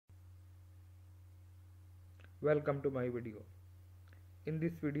Welcome to my video. In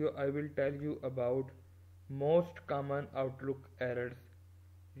this video I will tell you about most common Outlook errors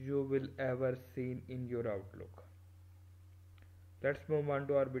you will ever seen in your Outlook. Let's move on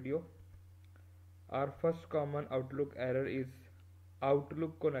to our video. Our first common Outlook error is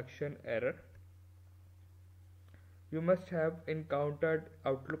Outlook connection error. You must have encountered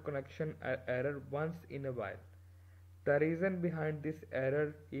Outlook connection error once in a while. The reason behind this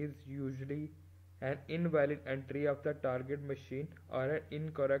error is usually an invalid entry of the target machine or an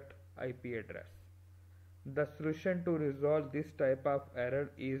incorrect IP address. The solution to resolve this type of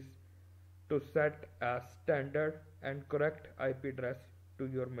error is to set a standard and correct IP address to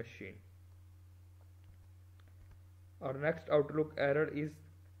your machine. Our next Outlook error is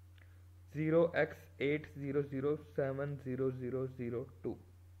 0x800700002.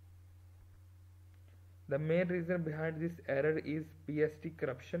 The main reason behind this error is PST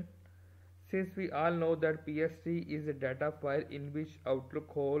corruption. Since we all know that PST is a data file in which Outlook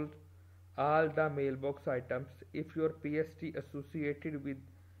holds all the mailbox items, if your PST associated with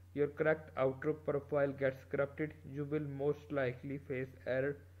your correct Outlook profile gets corrupted, you will most likely face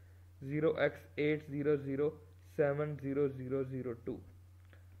error 0x800700002.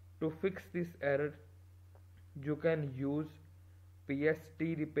 To fix this error, you can use PST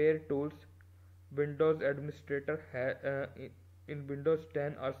repair tools. Windows administrator in Windows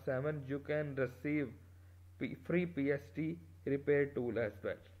 10 or 7 you can receive free PST repair tool as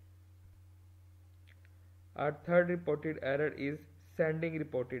well. Our third reported error is sending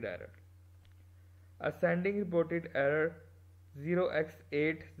reported error. A sending reported error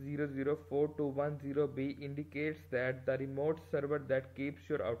 0x8004210B indicates that the remote server that keeps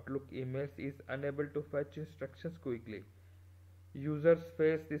your Outlook emails is unable to fetch instructions quickly. Users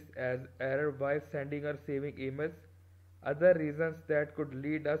face this as error while sending or receiving emails. Other reasons that could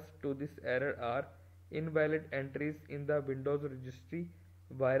lead us to this error are invalid entries in the Windows registry,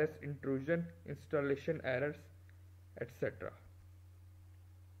 virus intrusion, installation errors, etc.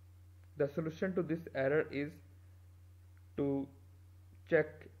 The solution to this error is to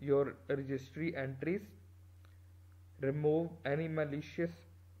check your registry entries, remove any malicious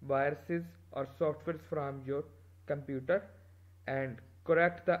viruses or softwares from your computer, and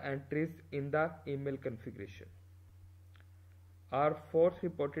correct the entries in the email configuration. Our fourth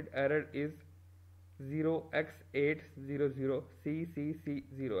reported error is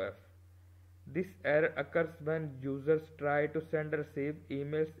 0x800CCC0F. This error occurs when users try to send or receive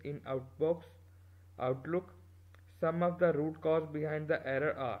emails in Outlook. Some of the root cause behind the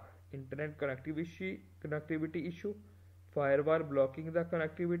error are internet connectivity issue, firewall blocking the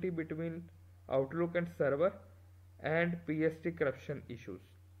connectivity between Outlook and server, and PST corruption issues.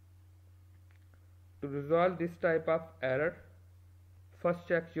 To resolve this type of error, first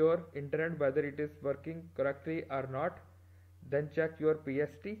check your internet whether it is working correctly or not. Then check your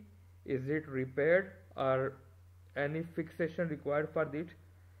PST. Is it repaired or any fixation required for it?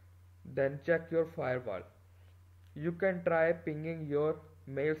 Then check your firewall. You can try pinging your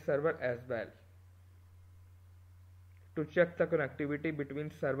mail server as well to check the connectivity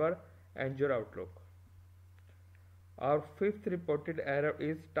between server and your Outlook. Our fifth reported error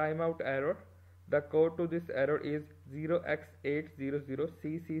is timeout error. The code to this error is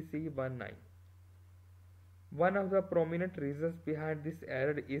 0x800CCC19. One of the prominent reasons behind this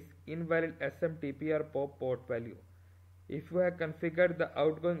error is invalid SMTP or POP port value. If you have configured the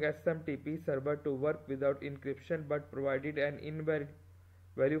outgoing SMTP server to work without encryption but provided an invalid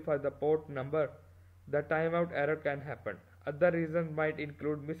value for the port number, the timeout error can happen. Other reasons might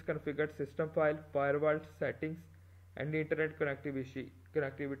include misconfigured system file, firewall settings, and internet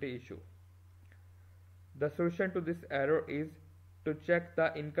connectivity issue. The solution to this error is to check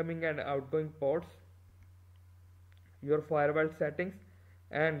the incoming and outgoing ports, your firewall settings,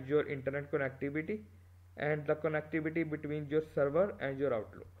 and your internet connectivity, and the connectivity between your server and your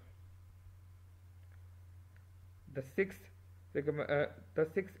Outlook. The sixth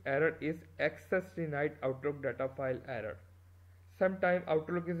error is access denied Outlook data file error. Sometimes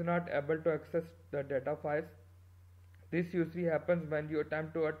Outlook is not able to access the data files. This usually happens when you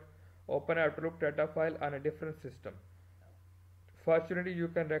attempt to open Outlook data file on a different system. Fortunately, you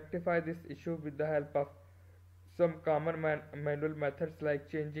can rectify this issue with the help of some common manual methods like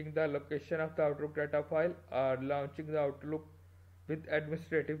changing the location of the Outlook data file or launching the Outlook with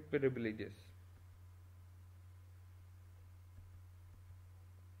administrative privileges.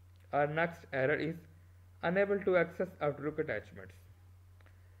 Our next error is unable to access Outlook attachments.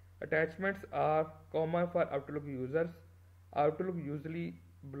 Attachments are common for Outlook users. Outlook usually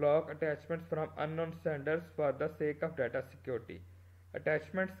block attachments from unknown senders for the sake of data security.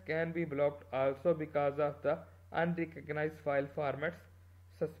 Attachments can be blocked also because of the unrecognized file formats,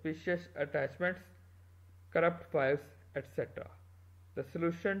 suspicious attachments, corrupt files, etc. The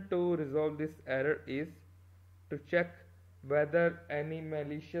solution to resolve this error is to check whether any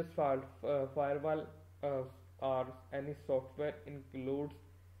malicious firewall or any software includes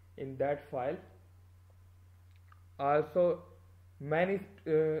in that file. Also, many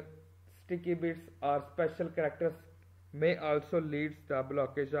sticky bits or special characters may also lead to the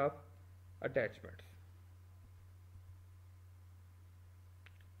blockage of attachments.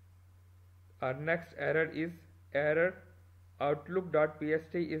 Our next error is error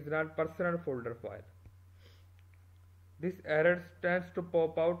Outlook.pst is not personal folder file. This error tends to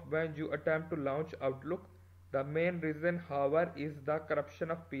pop out when you attempt to launch Outlook. The main reason, however, is the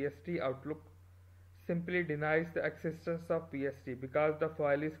corruption of PST. Outlook simply denies the existence of PST because the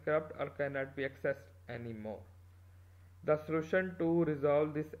file is corrupt or cannot be accessed anymore. The solution to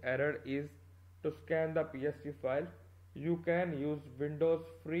resolve this error is to scan the PST file. You can use Windows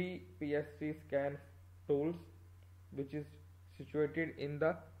free PST scan tools, which is situated in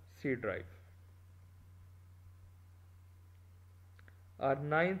the C drive. Our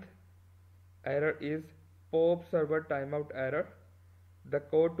ninth error is POP server timeout error. The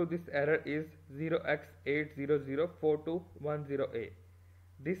code to this error is 0x8004210A.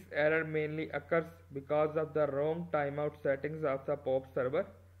 This error mainly occurs because of the wrong timeout settings of the POP server.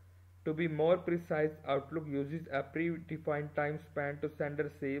 To be more precise, Outlook uses a predefined time span to send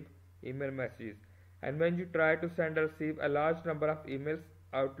and receive email messages. And when you try to send or receive a large number of emails,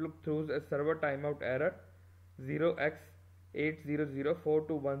 Outlook throws a server timeout error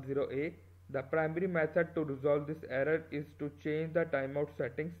 0x8004210A. The primary method to resolve this error is to change the timeout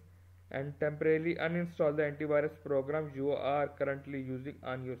settings and temporarily uninstall the antivirus program you are currently using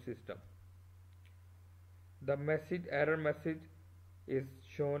on your system. The error message is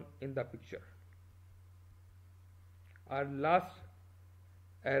shown in the picture. Our last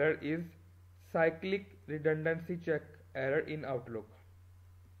error is Cyclic redundancy check error in Outlook.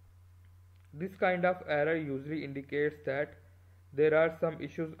 This kind of error usually indicates that there are some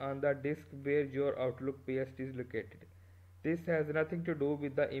issues on the disk where your Outlook.pst is located. This has nothing to do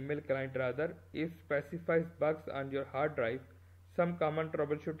with the email client, rather it specifies bugs on your hard drive. Some common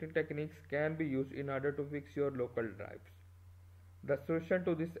troubleshooting techniques can be used in order to fix your local drives. The solution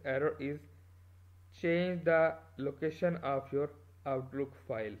to this error is change the location of your Outlook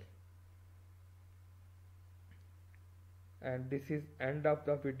file. And this is end of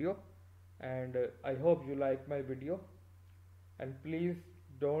the video, and I hope you like my video, and please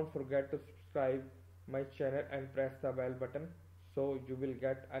don't forget to subscribe my channel and press the bell button so you will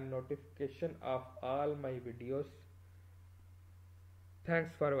get a notification of all my videos.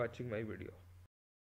 Thanks for watching my video.